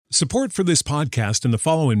Support for this podcast and the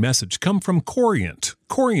following message come from Corient.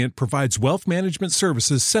 Corient provides wealth management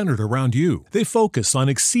services centered around you. They focus on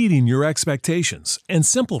exceeding your expectations and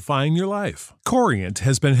simplifying your life. Corient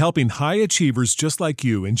has been helping high achievers just like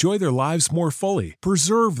you enjoy their lives more fully,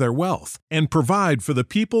 preserve their wealth, and provide for the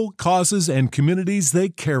people, causes, and communities they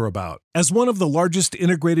care about. As one of the largest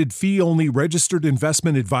integrated fee-only registered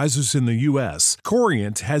investment advisors in the U.S.,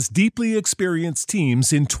 Corient has deeply experienced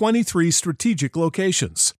teams in 23 strategic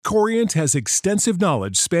locations. Corient has extensive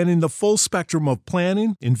knowledge spanning the full spectrum of planning,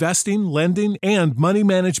 investing, lending, and money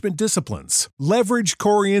management disciplines. Leverage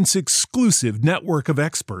Corient's exclusive network of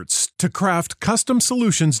experts to craft custom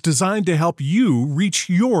solutions designed to help you reach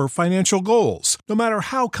your financial goals, no matter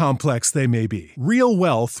how complex they may be. Real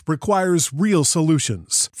wealth requires real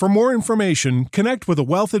solutions. For more information, connect with a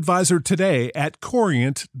wealth advisor today at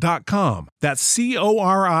Corient.com. That's Corient.com.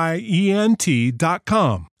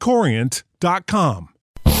 Corient.com.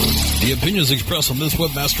 The opinions expressed on this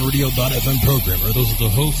WebmasterRadio.fm program are those of the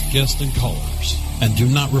host, guests, and callers, and do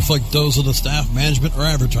not reflect those of the staff, management, or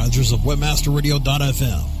advertisers of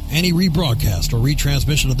WebmasterRadio.fm. Any rebroadcast or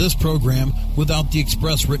retransmission of this program without the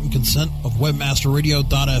express written consent of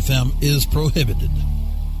WebmasterRadio.fm is prohibited.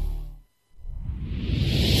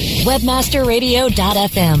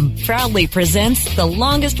 WebmasterRadio.fm proudly presents the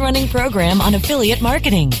longest-running program on affiliate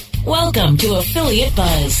marketing. Welcome to Affiliate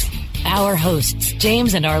Buzz. Our hosts,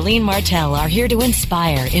 James and Arlene Martell, are here to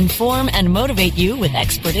inspire, inform, and motivate you with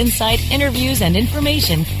expert insight, interviews, and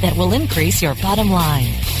information that will increase your bottom line.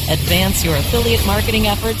 Advance your affiliate marketing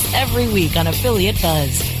efforts every week on Affiliate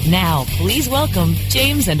Buzz. Now, please welcome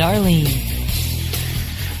James and Arlene.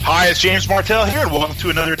 Hi, it's James Martell here, and welcome to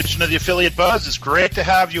another edition of the Affiliate Buzz. It's great to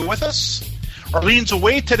have you with us. Arlene's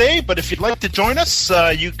away today, but if you'd like to join us,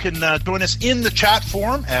 you can join us in the chat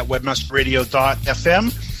forum at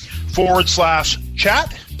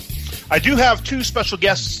webmasterradio.fm/chat. I do have two special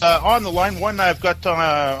guests on the line. One I've got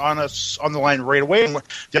on the line right away, and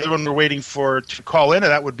the other one we're waiting to call in,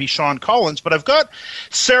 and that would be Sean Collins. But I've got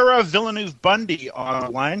Sarah Villeneuve-Bundy on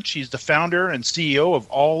the line. She's the founder and CEO of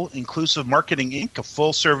All Inclusive Marketing, Inc., a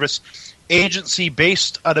full-service agency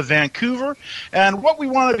based out of Vancouver. And what we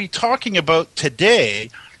want to be talking about today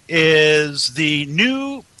is the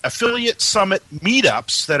new Affiliate Summit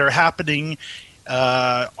meetups that are happening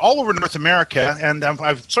all over North America, and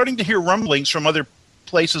I'm starting to hear rumblings from other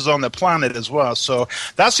places on the planet as well. So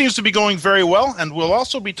that seems to be going very well, and we'll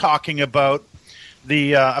also be talking about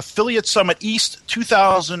the Affiliate Summit East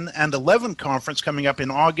 2011 conference coming up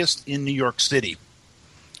in August in New York City.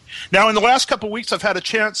 Now, in the last couple of weeks, I've had a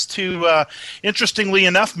chance to, interestingly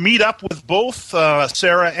enough, meet up with both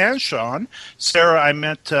Sarah and Sean. Sarah, I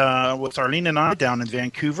met with Arlene and I down in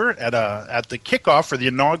Vancouver at the kickoff for the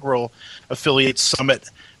inaugural Affiliate Summit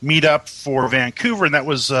meetup for Vancouver, and that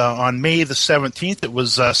was on May the 17th. It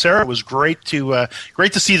was Sarah. It was great to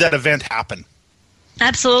see that event happen.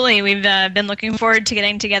 Absolutely. We've been looking forward to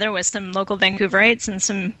getting together with some local Vancouverites and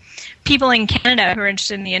some people in Canada who are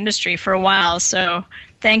interested in the industry for a while. So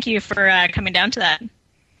thank you for coming down to that.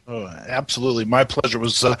 Oh, absolutely. My pleasure.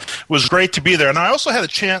 It was great to be there. And I also had a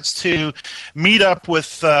chance to meet up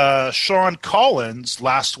with Sean Collins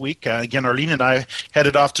last week. Again, Arlene and I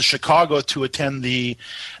headed off to Chicago to attend the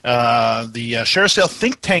ShareSale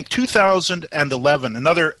Think Tank 2011.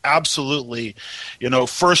 Another absolutely,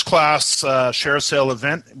 first-class ShareSale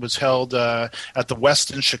event. It was held at the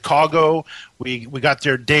Westin Chicago. We got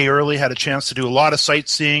there a day early, had a chance to do a lot of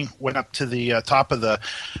sightseeing, went up to the top of the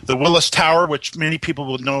Willis Tower, which many people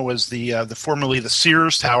will know as the formerly the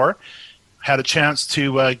Sears Tower. Had a chance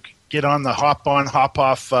to get on the hop-on,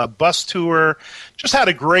 hop-off bus tour. Just had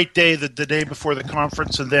a great day the day before the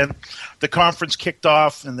conference, and then the conference kicked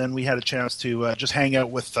off, and then we had a chance to just hang out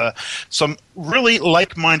with some really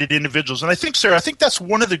like-minded individuals. And I think, Sarah, that's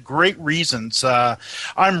one of the great reasons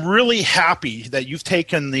I'm really happy that you've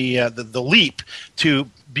taken the leap to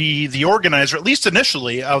be the organizer, at least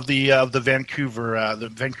initially, of the Vancouver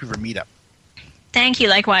meetup. Thank you,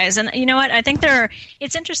 likewise. And you know what? I think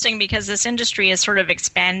it's interesting because this industry is sort of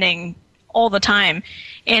expanding all the time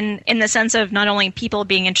in the sense of not only people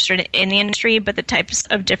being interested in the industry, but the types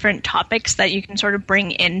of different topics that you can sort of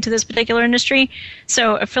bring into this particular industry.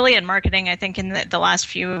 So affiliate marketing, I think, in the last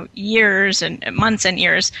few years and months and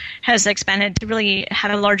years has expanded to really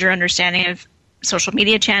have a larger understanding of social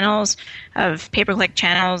media channels, of pay-per-click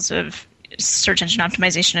channels, of search engine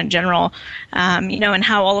optimization in general, and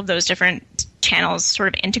how all of those different channels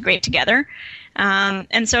sort of integrate together.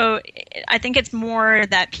 And so I think it's more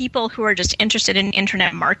that people who are just interested in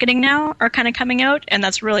internet marketing now are kind of coming out, and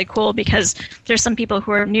that's really cool because there's some people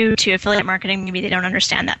who are new to affiliate marketing. Maybe they don't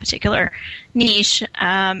understand that particular niche.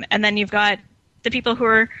 And then you've got the people who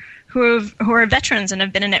are veterans and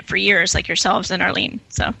have been in it for years, like yourselves and Arlene.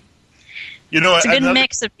 So it's a good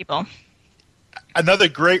mix of people. Another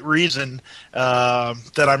great reason that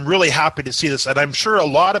I'm really happy to see this, and I'm sure a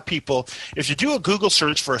lot of people, if you do a Google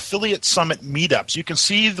search for Affiliate Summit meetups, you can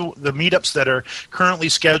see the meetups that are currently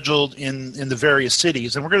scheduled in the various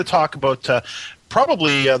cities. And we're going to talk about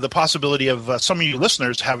probably the possibility of some of you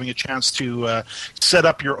listeners having a chance to set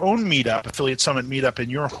up your own meetup, Affiliate Summit meetup in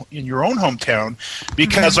your own hometown,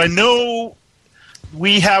 because I know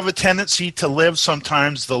we have a tendency to live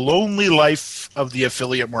sometimes the lonely life of the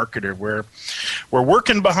affiliate marketer, where we're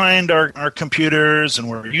working behind our computers and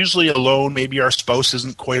we're usually alone. Maybe our spouse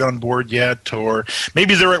isn't quite on board yet, or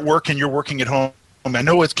maybe they're at work and you're working at home. I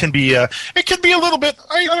know it can be a little bit,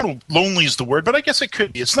 I don't know, lonely is the word, but I guess it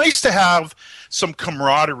could be. It's nice to have some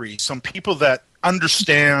camaraderie, some people that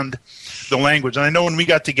understand the language. And I know when we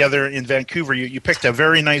got together in Vancouver, you picked a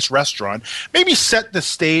very nice restaurant. Maybe set the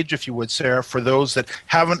stage, if you would, Sarah, for those that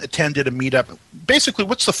haven't attended a meetup. Basically,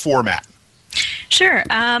 what's the format? Sure.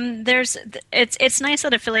 It's nice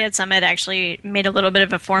that Affiliate Summit actually made a little bit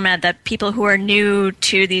of a format that people who are new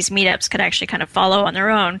to these meetups could actually kind of follow on their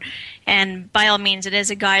own. And by all means, it is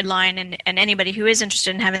a guideline, and anybody who is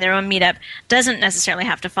interested in having their own meetup doesn't necessarily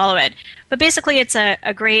have to follow it. But basically, it's a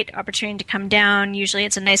great opportunity to come down. Usually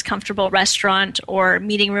it's a nice, comfortable restaurant or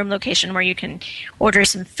meeting room location where you can order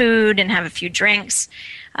some food and have a few drinks.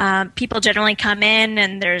 People generally come in,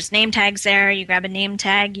 and there's name tags there. You grab a name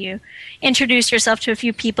tag, you introduce yourself to a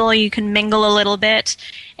few people, you can mingle a little bit,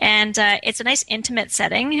 and it's a nice intimate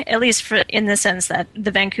setting, at least in the sense that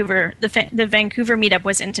the Vancouver meetup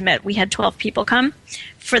was intimate. We had 12 people come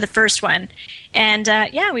for the first one, and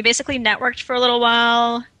we basically networked for a little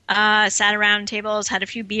while, sat around tables, had a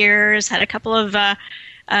few beers, had a couple of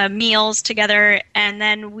meals together, and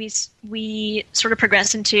then we sort of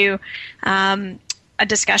progressed into a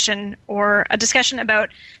discussion about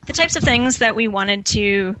the types of things that we wanted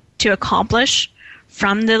to accomplish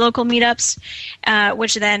from the local meetups,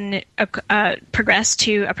 which then progressed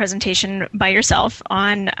to a presentation by yourself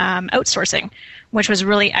on outsourcing, which was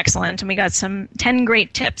really excellent. And we got 10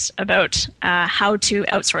 great tips about how to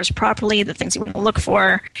outsource properly, the things you want to look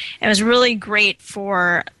for. It was really great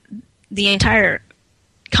for the entire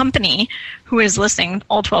company who is listening,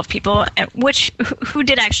 all 12 people, who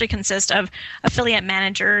did actually consist of affiliate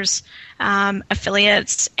managers,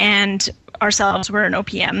 affiliates, and ourselves. We're an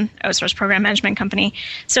OPM, outsourced program management company.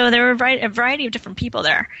 So there were a variety of different people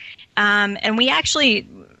there. And we actually,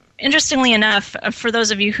 interestingly enough, for those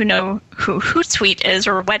of you who know who Hootsuite is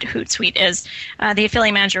or what Hootsuite is, the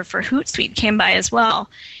affiliate manager for Hootsuite came by as well.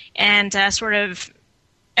 And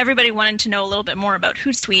everybody wanted to know a little bit more about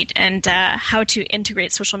Hootsuite and how to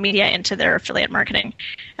integrate social media into their affiliate marketing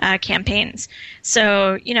campaigns.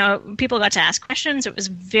 So, people got to ask questions. It was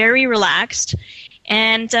very relaxed.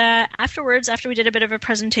 And afterwards, after we did a bit of a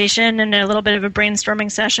presentation and a little bit of a brainstorming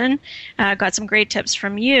session, got some great tips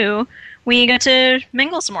from you, we got to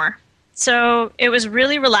mingle some more. So it was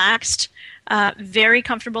really relaxed. Very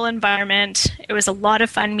comfortable environment. It was a lot of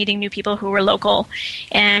fun meeting new people who were local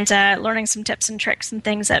and learning some tips and tricks and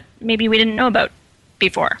things that maybe we didn't know about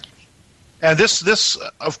before. And this,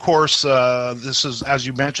 of course, this is, as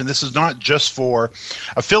you mentioned, this is not just for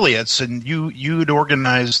affiliates. And you'd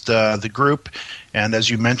organized the group, and as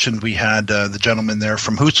you mentioned, we had the gentleman there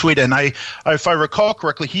from Hootsuite. And if I recall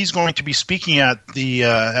correctly, he's going to be speaking at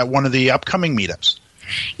one of the upcoming meetups.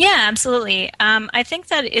 Yeah, absolutely. I think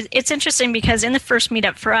that it's interesting because in the first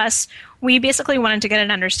meetup for us, we basically wanted to get an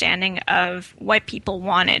understanding of what people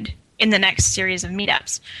wanted in the next series of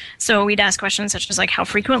meetups. So we'd ask questions such as how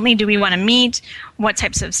frequently do we want to meet? What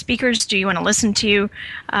types of speakers do you want to listen to?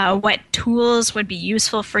 What tools would be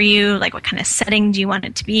useful for you? What kind of setting do you want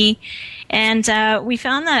it to be? And we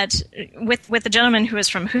found that with the gentleman who is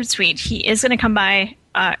from Hootsuite, he is going to come by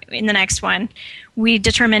in the next one. We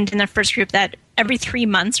determined in the first group that every 3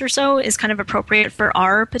 months or so is kind of appropriate for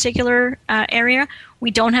our particular area. We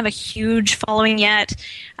don't have a huge following yet.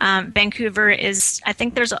 Vancouver I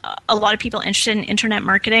think there's a lot of people interested in internet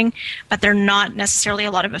marketing, but they're not necessarily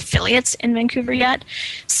a lot of affiliates in Vancouver yet.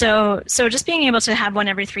 So just being able to have one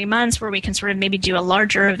every 3 months where we can sort of maybe do a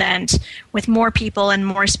larger event with more people and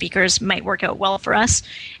more speakers might work out well for us.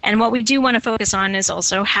 And what we do want to focus on is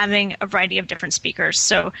also having a variety of different speakers.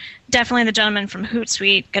 So definitely the gentleman from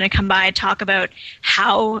Hootsuite going to come by, talk about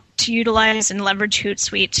how to utilize and leverage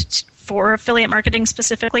Hootsuite for affiliate marketing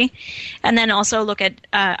specifically, and then also look at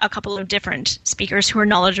a couple of different speakers who are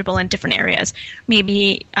knowledgeable in different areas.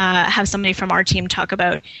 Maybe have somebody from our team talk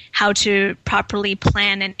about how to properly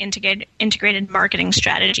plan an integrated marketing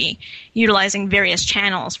strategy, utilizing various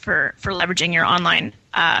channels for leveraging your online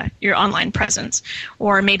presence,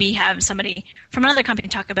 or maybe have somebody from another company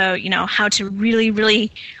talk about how to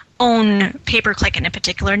really own pay-per-click in a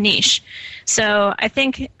particular niche. So I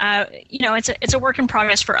think it's a work in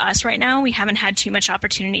progress for us right now. We haven't had too much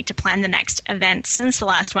opportunity to plan the next event since the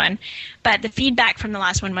last one, but the feedback from the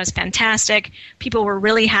last one was fantastic. People were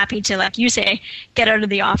really happy to, like you say, get out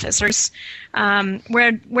of the office,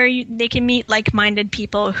 where they can meet like-minded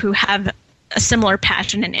people who have a similar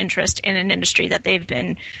passion and interest in an industry that they've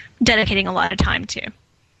been dedicating a lot of time to.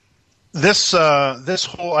 This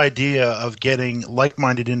whole idea of getting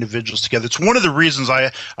like-minded individuals together, it's one of the reasons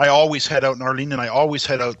I always head out, and Arlene and I always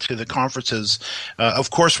head out to the conferences. Of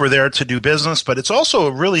course, we're there to do business, but it's also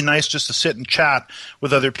really nice just to sit and chat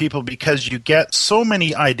with other people, because you get so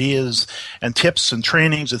many ideas and tips and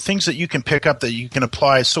trainings and things that you can pick up that you can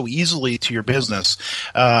apply so easily to your business.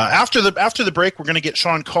 After the break, we're going to get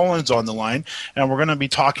Sean Collins on the line, and we're going to be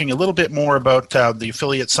talking a little bit more about the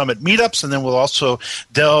Affiliate Summit meetups, and then we'll also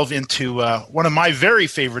delve into one of my very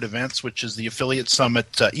favorite events, which is the Affiliate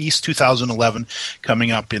Summit East 2011 coming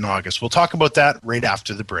up in August. We'll talk about that right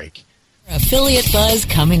after the break. Affiliate Buzz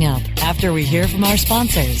coming up after we hear from our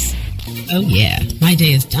sponsors. Oh yeah, my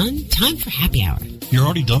day is done. Time for happy hour. You're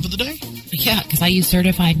already done for the day? Yeah, because I use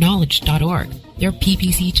CertifiedKnowledge.org. Their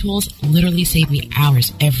PPC tools literally save me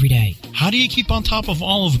hours every day. How do you keep on top of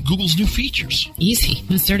all of Google's new features? Easy.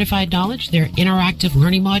 With Certified Knowledge, their interactive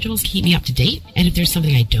learning modules keep me up to date. And if there's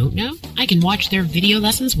something I don't know, I can watch their video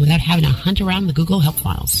lessons without having to hunt around the Google Help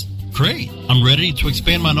files. Great. I'm ready to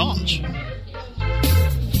expand my knowledge.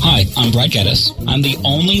 Hi, I'm Brad Geddes. I'm the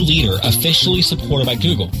only leader officially supported by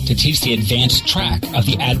Google to teach the advanced track of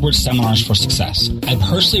the AdWords Seminars for Success. I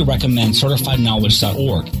personally recommend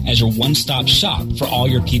CertifiedKnowledge.org as your one-stop shop for all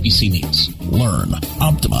your PPC needs. Learn,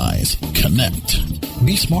 optimize, connect.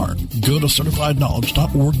 Be smart. Go to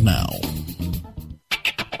CertifiedKnowledge.org now.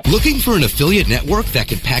 Looking for an affiliate network that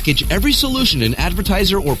can package every solution an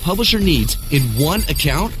advertiser or publisher needs in one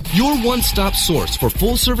account? Your one-stop source for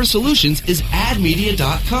full-service solutions is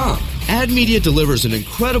AdMedia.com. AdMedia delivers an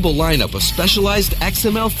incredible lineup of specialized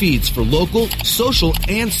XML feeds for local, social,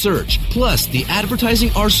 and search, plus the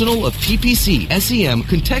advertising arsenal of PPC, SEM,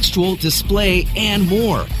 contextual, display, and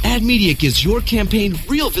more. AdMedia gives your campaign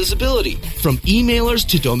real visibility, from emailers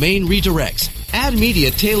to domain redirects.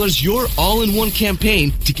 AdMedia tailors your all-in-one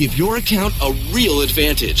campaign to give your account a real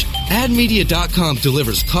advantage. AdMedia.com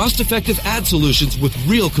delivers cost-effective ad solutions with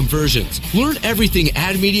real conversions. Learn everything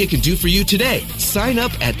AdMedia can do for you today. Sign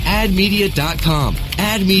up at AdMedia.com.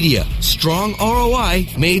 AdMedia. Strong ROI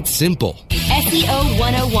made simple. SEO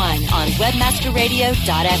 101 on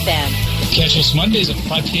webmasterradio.fm. Catch us Mondays at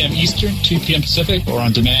 5 p.m. Eastern, 2 p.m. Pacific, or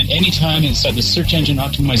on demand anytime inside the Search Engine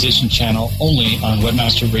Optimization channel, only on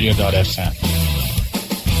webmasterradio.fm.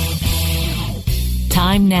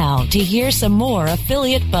 Time now to hear some more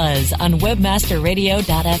Affiliate Buzz on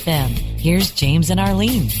webmasterradio.fm. Here's James and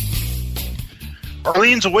Arlene.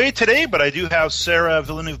 Arlene's away today, but I do have Sarah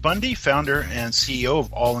Villeneuve-Bundy, founder and CEO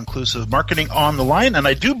of All Inclusive Marketing, on the line. And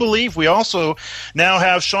I do believe we also now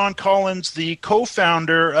have Sean Collins, the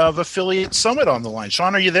co-founder of Affiliate Summit, on the line.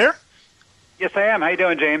 Sean, are you there? Yes, I am. How you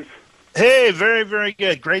doing, James? Hey, very, very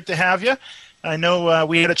good. Great to have you. I know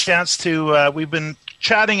we had a chance to, we've been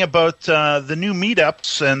chatting about the new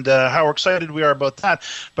meetups and how excited we are about that.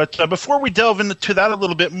 But before we delve into that a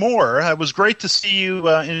little bit more, it was great to see you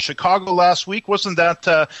in Chicago last week. Wasn't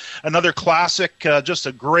that another classic, just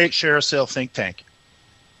a great ShareASale think tank?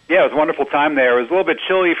 Yeah, it was a wonderful time there. It was a little bit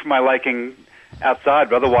chilly for my liking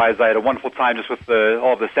outside, but otherwise I had a wonderful time just with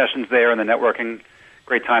all the sessions there and the networking.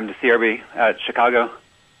 Great time to see everybody at Chicago.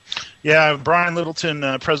 Yeah, Brian Littleton,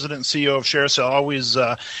 President and CEO of ShareASale, always,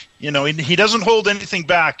 he doesn't hold anything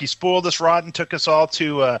back. He spoiled us rotten, took us all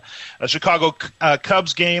to a Chicago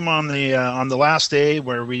Cubs game on the last day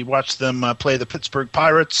where we watched them play the Pittsburgh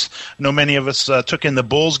Pirates. I know many of us took in the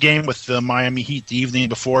Bulls game with the Miami Heat the evening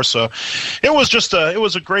before, so it was just it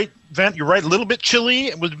was a great event. You're right, a little bit chilly.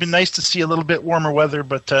 It would have been nice to see a little bit warmer weather,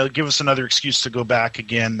 but give us another excuse to go back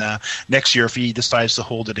again next year if he decides to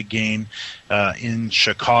hold it again in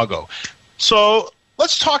Chicago. So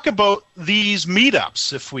let's talk about these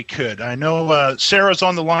meetups, if we could. I know Sarah's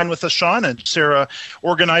on the line with us, Sean, and Sarah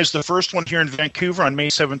organized the first one here in Vancouver on May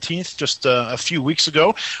 17th, just a few weeks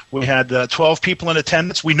ago. We had 12 people in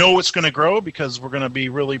attendance. We know it's going to grow because we're going to be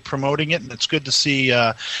really promoting it, and it's good to see,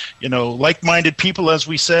 like-minded people, as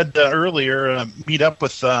we said earlier, meet up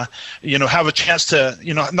with, have a chance to,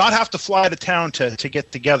 not have to fly to town to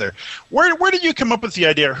get together. Where did you come up with the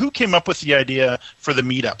idea, or who came up with the idea for the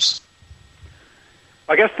meetups?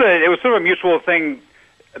 I guess it was sort of a mutual thing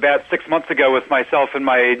about 6 months ago with myself and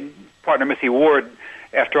my partner, Missy Ward.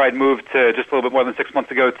 After I'd moved to just a little bit more than 6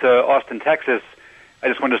 months ago to Austin, Texas, I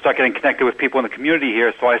just wanted to start getting connected with people in the community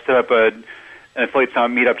here, so I set up an Affiliate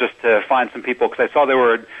Summit meetup just to find some people, because I saw there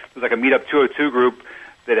was like a Meetup 202 group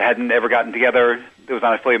that hadn't ever gotten together. It was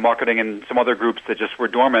on affiliate marketing and some other groups that just were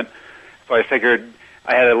dormant. So I figured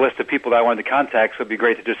I had a list of people that I wanted to contact, so it'd be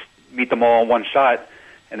great to just meet them all in one shot.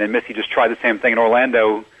 And then Missy just tried the same thing in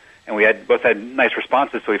Orlando, and we both had nice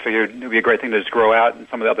responses, so we figured it would be a great thing to just grow out in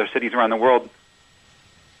some of the other cities around the world.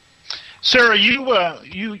 Sarah, you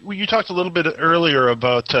talked a little bit earlier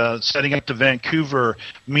about setting up the Vancouver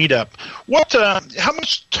meetup. How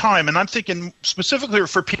much time, and I'm thinking specifically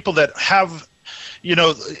for people that have,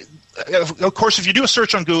 of course, if you do a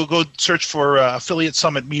search on Google, go search for Affiliate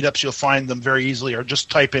Summit meetups, you'll find them very easily, or just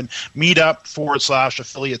type in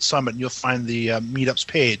meetup/Affiliate Summit, and you'll find the meetups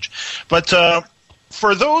page. But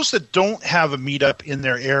for those that don't have a meetup in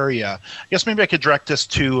their area, I guess maybe I could direct this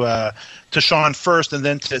to Sean first, and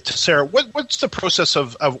then to Sarah. What's the process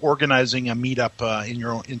of organizing a meetup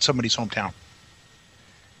in somebody's hometown?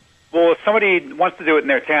 Well, if somebody wants to do it in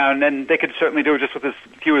their town, then they could certainly do it just with as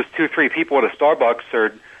few as 2-3 people at a Starbucks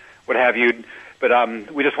or what have you. But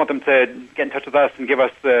we just want them to get in touch with us and give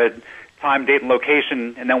us the time, date, and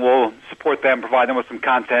location, and then we'll support them, provide them with some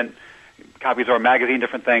content, copies of our magazine,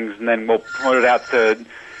 different things, and then we'll promote it out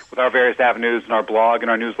with our various avenues and our blog and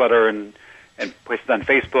our newsletter and place it on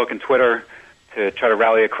Facebook and Twitter to try to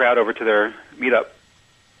rally a crowd over to their meetup.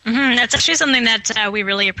 Mm-hmm. That's actually something that we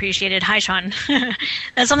really appreciated. Hi, Sean.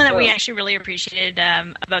 That's something that we actually really appreciated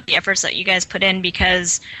about the efforts that you guys put in,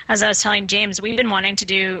 because, as I was telling James, we've been wanting to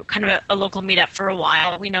do kind of a local meetup for a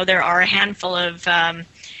while. We know there are a handful of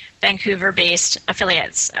Vancouver-based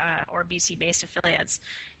affiliates or BC-based affiliates,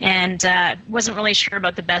 and wasn't really sure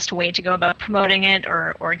about the best way to go about promoting it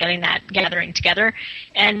or getting that gathering together.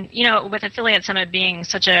 And, with Affiliate Summit being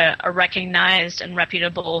such a recognized and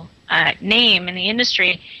reputable name in the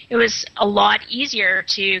industry, it was a lot easier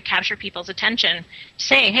to capture people's attention, to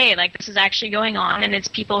say, hey, this is actually going on, and it's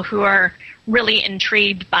people who are really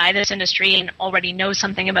intrigued by this industry and already know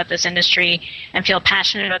something about this industry and feel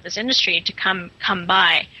passionate about this industry to come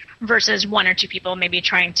by, versus one or two people maybe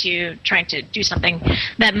trying to do something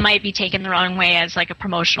that might be taken the wrong way as a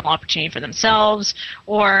promotional opportunity for themselves,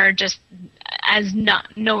 or just as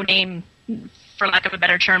no name, for lack of a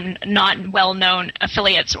better term, not well-known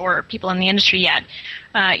affiliates or people in the industry yet,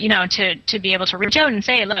 to be able to reach out and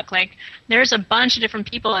say, look, there's a bunch of different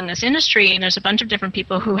people in this industry, and there's a bunch of different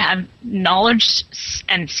people who have knowledge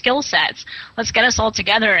and skill sets. Let's get us all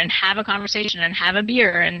together and have a conversation and have a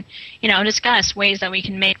beer and, discuss ways that we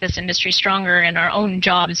can make this industry stronger and our own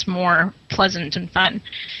jobs more pleasant and fun.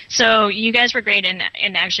 So you guys were great in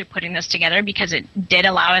actually putting this together, because it did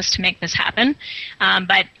allow us to make this happen.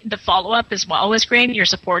 But the follow-up as well was great. Your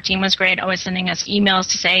support team was great, always sending us emails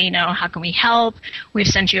to say, how can we help? We've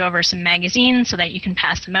sent you over some magazines so that you can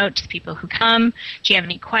pass them out to the people who come. Do you have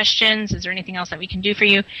any questions? Is there anything else that we can do for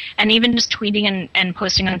you? And even just tweeting and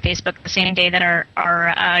posting on Facebook the same day that our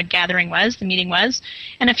the meeting was,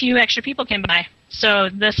 and a few extra people came by. So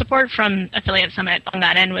the support from Affiliate Summit on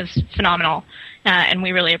that end was phenomenal, and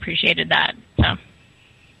we really appreciated that. So.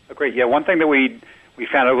 Oh, great. Yeah, one thing that we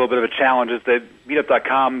found a little bit of a challenge is that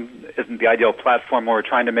Meetup.com isn't the ideal platform. We're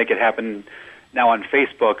trying to make it happen now on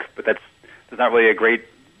Facebook, but there's not really a great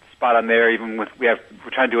spot on there. Even we're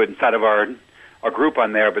trying to do it inside of our group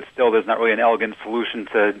on there, but still there's not really an elegant solution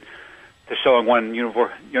to showing one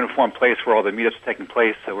uniform place where all the meetups are taking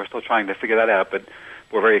place. So we're still trying to figure that out, but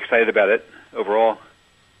we're very excited about it overall.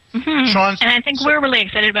 Mm-hmm. Sean, and I think we're really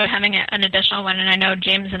excited about having an additional one, and I know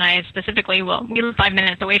James and I specifically, we live 5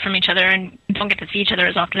 minutes away from each other and don't get to see each other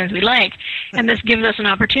as often as we like, and this gives us an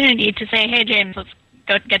opportunity to say, hey, James, let's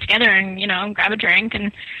go get together and, grab a drink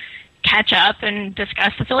and catch up and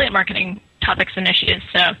discuss affiliate marketing topics and issues.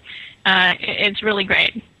 So it's really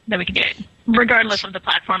great that we can do it. Regardless of the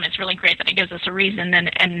platform, it's really great that it gives us a reason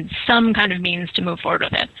and some kind of means to move forward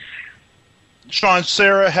with it. Sean,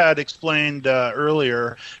 Sarah had explained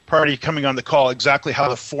earlier, prior to coming on the call, exactly how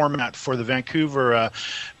the format for the Vancouver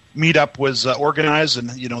meetup was organized, and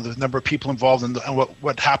the number of people involved and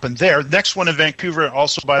what happened there. The next one in Vancouver,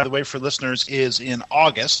 also by the way, for listeners, is in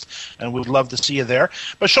August, and we'd love to see you there.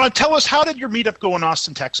 But Sean, tell us, how did your meetup go in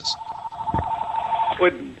Austin, Texas?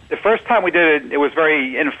 Well, the first time we did it, it was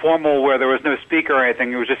very informal, where there was no speaker or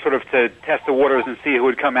anything. It was just sort of to test the waters and see who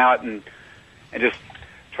would come out and just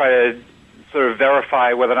try to sort of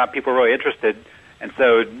verify whether or not people were really interested. And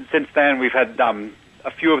so since then, we've had a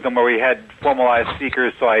few of them where we had formalized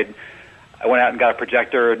speakers. So I went out and got a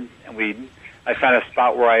projector, and I found a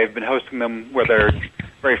spot where I've been hosting them where they're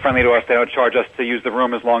very friendly to us. They don't charge us to use the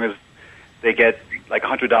room as long as they get like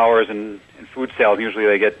 $100 in food sales. Usually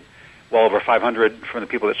they get well over $500 from the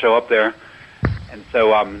people that show up there. And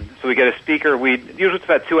so so we get a speaker. Usually it's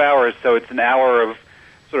about 2 hours, so it's an hour of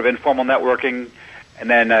sort of informal networking, and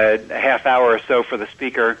then a half hour or so for the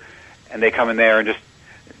speaker, and they come in there and just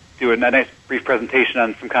do a nice brief presentation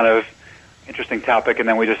on some kind of interesting topic, and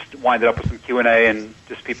then we just wind it up with some Q&A, and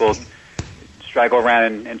just people straggle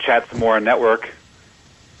around and chat some more and network.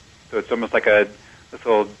 So it's almost like this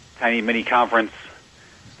little tiny mini conference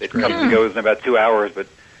that comes and goes in about 2 hours, but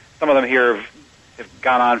some of them here have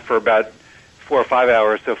gone on for about 4 or 5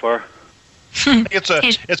 hours so far.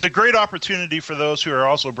 It's a great opportunity for those who are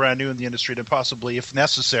also brand new in the industry to possibly, if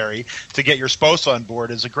necessary, to get your spouse on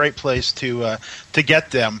board. Is a great place to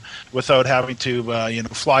get them without having to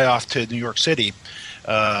fly off to New York City.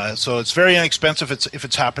 So it's very inexpensive if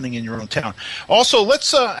it's happening in your own town. Also,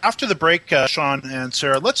 let's after the break, Sean and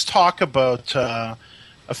Sarah, let's talk about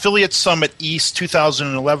Affiliate Summit East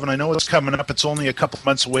 2011. I know it's coming up. It's only a couple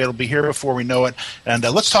months away. It'll be here before we know it. And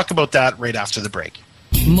let's talk about that right after the break.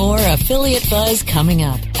 More Affiliate Buzz coming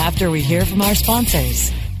up after we hear from our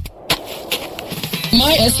sponsors.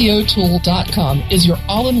 MySEOtool.com is your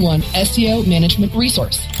all-in-one SEO management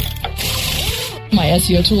resource.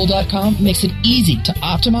 MySEOtool.com makes it easy to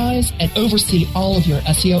optimize and oversee all of your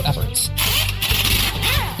SEO efforts.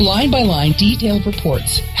 Line-by-line detailed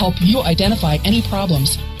reports help you identify any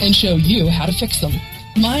problems and show you how to fix them.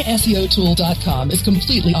 MySEOtool.com is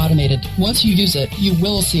completely automated. Once you use it, you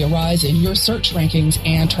will see a rise in your search rankings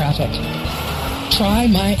and traffic. Try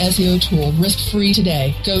My SEO Tool risk-free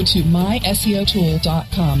today. Go to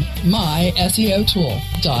MySEOtool.com.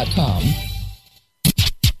 MySEOtool.com.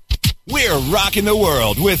 We're rocking the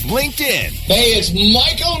world with LinkedIn. Hey, it's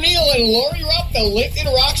Mike O'Neill and Lori Rupp, the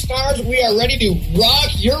LinkedIn Rockstars. We are ready to rock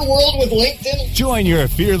your world with LinkedIn. Join your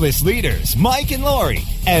fearless leaders, Mike and Lori,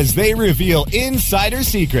 as they reveal insider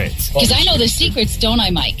secrets. Because I know the secrets, don't I,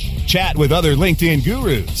 Mike? Chat with other LinkedIn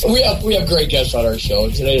gurus. We have great guests on our show.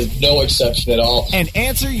 Today is no exception at all. And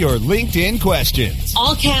answer your LinkedIn questions.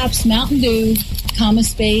 All caps, Mountain Dew, comma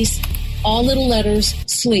space, all little letters,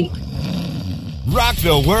 sleep. Rock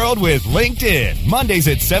the world with LinkedIn. Mondays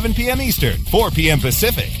at 7 p.m. Eastern, 4 p.m.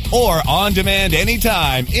 Pacific, or on demand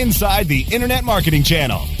anytime inside the Internet Marketing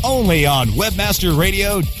Channel. Only on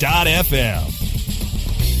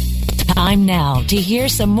webmasterradio.fm. Time now to hear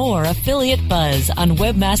some more Affiliate Buzz on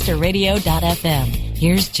webmasterradio.fm.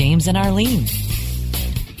 Here's James and Arlene.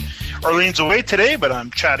 Arlene's away today, but I'm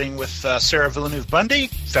chatting with Sarah Villeneuve-Bundy,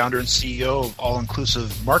 founder and CEO of All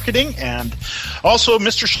Inclusive Marketing, and also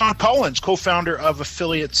Mr. Sean Collins, co-founder of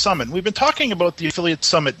Affiliate Summit. We've been talking about the Affiliate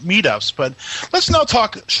Summit meetups, but let's now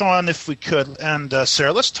talk, Sean, if we could, and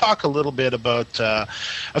Sarah, let's talk a little bit about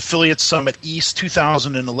Affiliate Summit East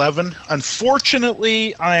 2011.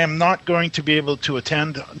 Unfortunately, I am not going to be able to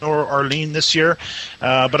attend, nor Arlene this year,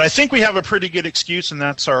 but I think we have a pretty good excuse, and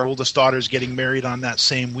that's our oldest daughter's getting married on that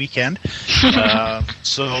same weekend.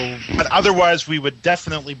 But otherwise, we would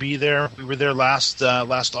definitely be there. We were there last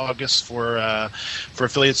August for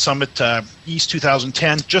Affiliate Summit East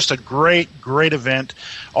 2010. Just a great event.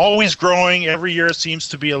 Always growing. Every year it seems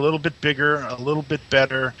to be a little bit bigger, a little bit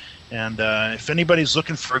better. And if anybody's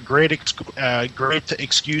looking for a great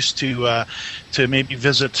excuse to maybe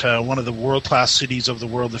visit one of the world-class cities of the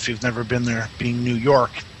world, if you've never been there, being New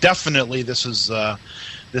York, definitely this is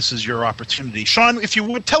your opportunity. Sean, if you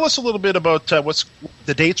would tell us a little bit about what's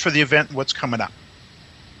the dates for the event and what's coming up.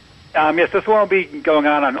 Yes, this one will be going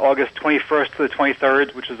on August 21st to the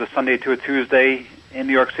 23rd, which is a Sunday to a Tuesday in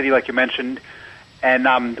New York City, like you mentioned.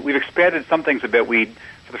 And we've expanded some things a bit.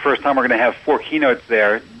 For the first time, we're going to have 4 keynotes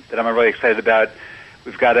there that I'm really excited about.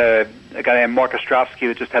 We've got a guy named Mark Ostrovsky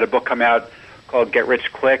that just had a book come out called Get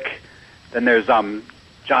Rich Click. Then there's John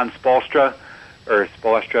Spolstra,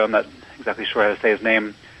 I'm not exactly sure how to say his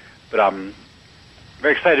name, but I'm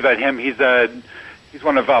very excited about him. He's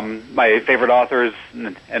one of my favorite authors,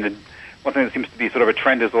 and one thing that seems to be sort of a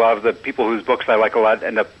trend is a lot of the people whose books I like a lot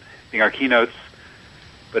end up being our keynotes.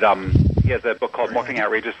 But he has a book called Marketing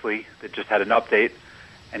Outrageously that just had an update,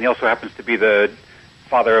 and he also happens to be the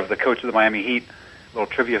father of the coach of the Miami Heat. A little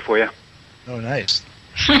trivia for you. Oh, nice.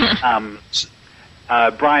 Brian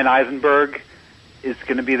Eisenberg is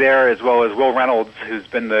going to be there, as well as Will Reynolds, who's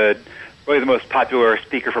been really the most popular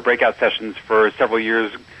speaker for breakout sessions for several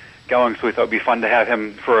years going, so we thought it would be fun to have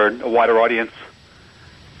him for a wider audience.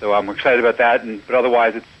 So I'm excited about that, but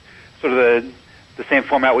otherwise it's sort of the same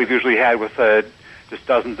format we've usually had with just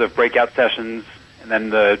dozens of breakout sessions, and then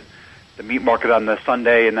the meat market on the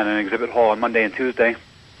Sunday, and then an exhibit hall on Monday and Tuesday.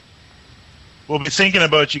 We'll be thinking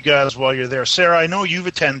about you guys while you're there. Sarah, I know you've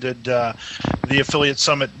attended the Affiliate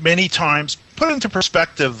Summit many times. Put into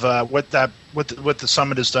perspective what the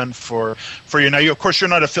summit has done for you. Now, of course, you're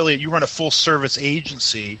not affiliate. You run a full-service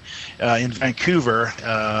agency in Vancouver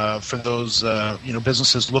for those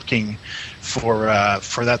businesses looking for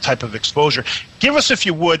that type of exposure. Give us, if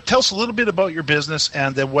you would, tell us a little bit about your business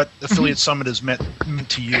and what Affiliate Summit has meant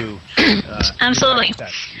to you. Absolutely.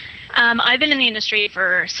 I've been in the industry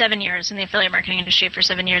for 7 years, in the affiliate marketing industry for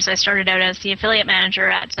 7 years. I started out as the affiliate manager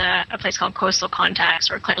at a place called Coastal Contacts,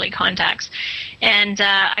 or Clearly Contacts. And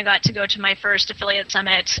I got to go to my first affiliate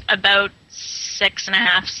summit about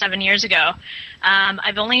 6.5, 7 years ago.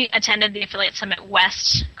 I've only attended the Affiliate Summit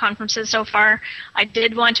West conferences so far. I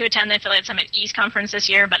did want to attend the Affiliate Summit East conference this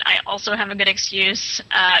year, but I also have a good excuse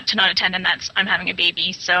to not attend, and that's I'm having a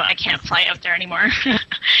baby, so I can't fly out there anymore.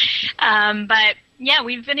 But yeah,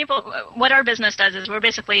 we've been able. What our business does is we're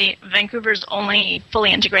basically Vancouver's only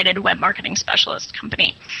fully integrated web marketing specialist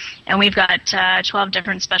company, and we've got 12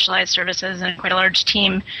 different specialized services and quite a large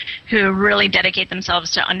team who really dedicate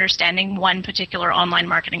themselves to understanding one particular online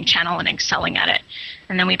marketing channel and excelling at it.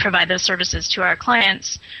 And then we provide those services to our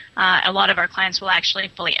clients. A lot of our clients will actually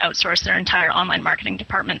fully outsource their entire online marketing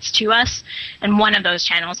departments to us, and one of those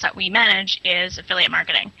channels that we manage is affiliate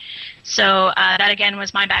marketing. So that, again,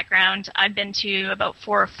 was my background. I've been to about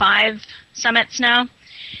 4 or 5 summits now,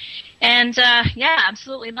 and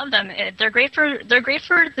absolutely love them. They're great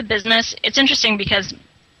for the business. It's interesting because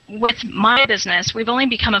with my business, we've only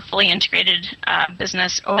become a fully integrated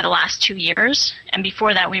business over the last 2 years, and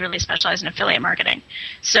before that, we really specialized in affiliate marketing.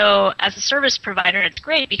 So as a service provider, it's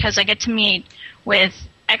great because I get to meet with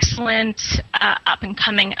excellent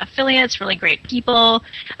up-and-coming affiliates, really great people,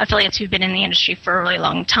 affiliates who've been in the industry for a really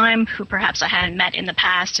long time, who perhaps I hadn't met in the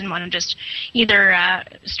past and want to just either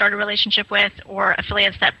start a relationship with, or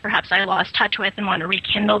affiliates that perhaps I lost touch with and want to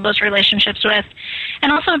rekindle those relationships with.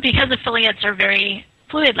 And also because affiliates are very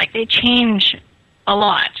fluid, like they change a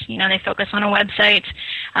lot. They focus on a website,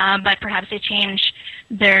 but perhaps they change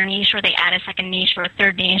their niche, or they add a second niche or a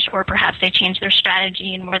third niche, or perhaps they change their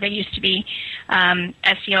strategy, and where they used to be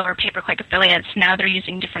SEO or pay-per-click affiliates, now they're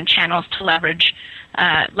using different channels to leverage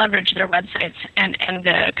their websites and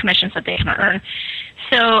the commissions that they can earn.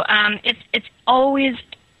 So it's always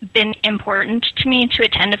been important to me to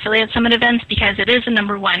attend Affiliate Summit events because it is the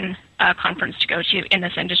number one conference to go to in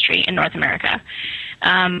this industry in North America.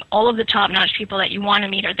 All of the top-notch people that you want to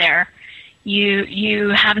meet are there. You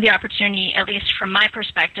have the opportunity, at least from my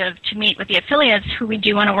perspective, to meet with the affiliates who we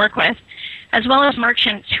do want to work with, as well as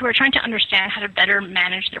merchants who are trying to understand how to better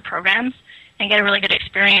manage their programs and get a really good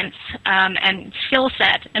experience and skill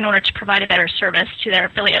set in order to provide a better service to their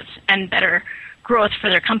affiliates and better growth for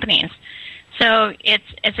their companies. So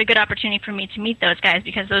it's a good opportunity for me to meet those guys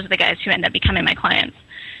because those are the guys who end up becoming my clients.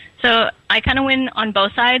 So I kind of win on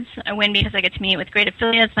both sides. I win because I get to meet with great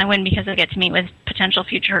affiliates, and I win because I get to meet with potential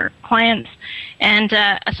future clients. And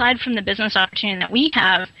aside from the business opportunity that we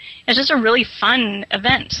have, it's just a really fun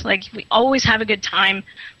event. Like, we always have a good time.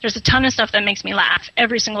 There's a ton of stuff that makes me laugh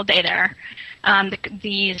every single day there.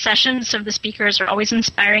 The sessions of the speakers are always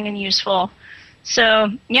inspiring and useful. So,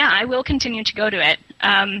 yeah, I will continue to go to it.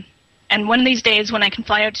 And one of these days when I can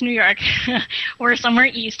fly out to New York or somewhere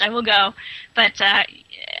east, I will go. But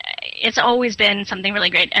it's always been something really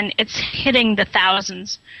great. And it's hitting the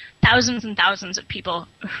thousands and thousands of people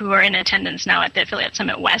who are in attendance now at the Affiliate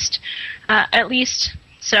Summit West, at least.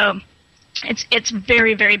 So it's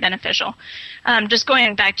very, very beneficial. Just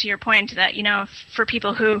going back to your point that, for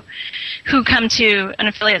people who come to an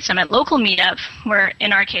Affiliate Summit local meetup, where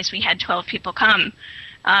in our case we had 12 people come,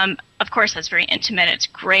 of course, that's very intimate. It's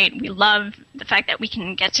great. We love the fact that we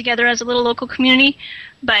can get together as a little local community,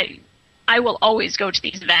 but I will always go to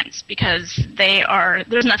these events because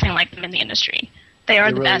there's nothing like them in the industry. They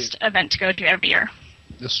are the best event to go to every year.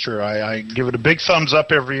 That's true. I give it a big thumbs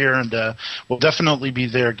up every year, and we'll definitely be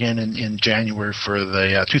there again in January for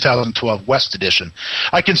the 2012 West Edition.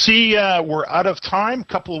 I can see we're out of time. A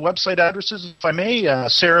couple of website addresses, if I may.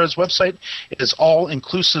 Sarah's website is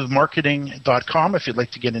allinclusivemarketing.com if you'd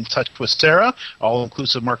like to get in touch with Sarah,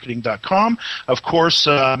 allinclusivemarketing.com. Of course,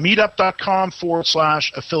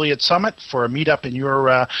 meetup.com/affiliate summit for a meetup in your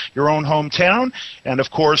own hometown. And,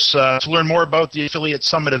 of course, to learn more about the Affiliate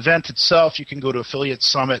Summit event itself, you can go to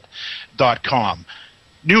affiliatesummit.com.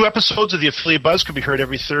 New episodes of the Affiliate Buzz can be heard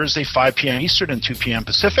every Thursday, 5 p.m. Eastern and 2 p.m.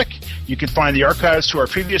 Pacific. You can find the archives to our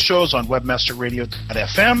previous shows on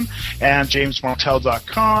webmasterradio.fm and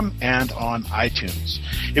jamesmartell.com and on iTunes.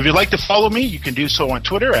 If you'd like to follow me, you can do so on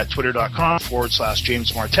Twitter at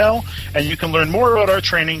twitter.com/JamesMartell, and you can learn more about our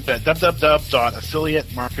training at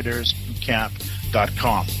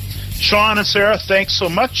www.affiliatemarketersbootcamp.com. Sean and Sarah, thanks so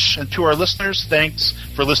much. And to our listeners, thanks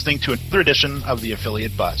for listening to another edition of the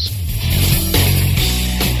Affiliate Buzz.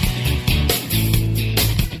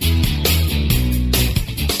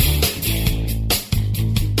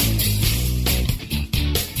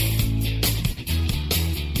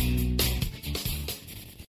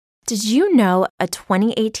 Did you know a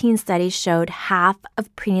 2018 study showed half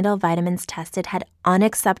of prenatal vitamins tested had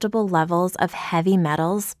unacceptable levels of heavy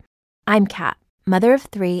metals? I'm Kat, mother of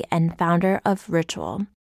 3 and founder of Ritual.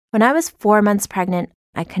 When I was 4 months pregnant,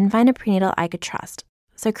 I couldn't find a prenatal I could trust,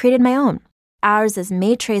 so I created my own. Ours is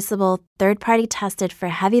made traceable, third-party tested for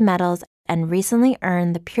heavy metals, and recently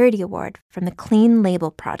earned the Purity Award from the Clean Label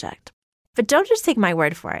Project. But don't just take my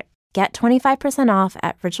word for it. Get 25% off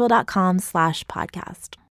at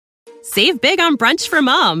ritual.com/podcast. Save big on brunch for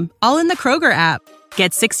mom, all in the Kroger app.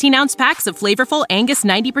 Get 16-ounce packs of flavorful Angus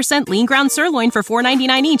 90% lean ground sirloin for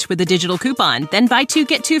 $4.99 each with a digital coupon. Then buy 2,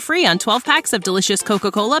 get 2 free on 12 packs of delicious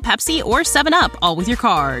Coca-Cola, Pepsi, or 7-Up, all with your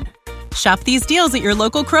card. Shop these deals at your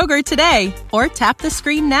local Kroger today, or tap the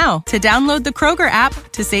screen now to download the Kroger app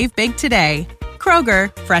to save big today.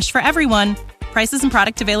 Kroger, fresh for everyone. Prices and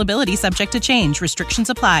product availability subject to change. Restrictions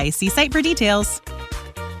apply. See site for details.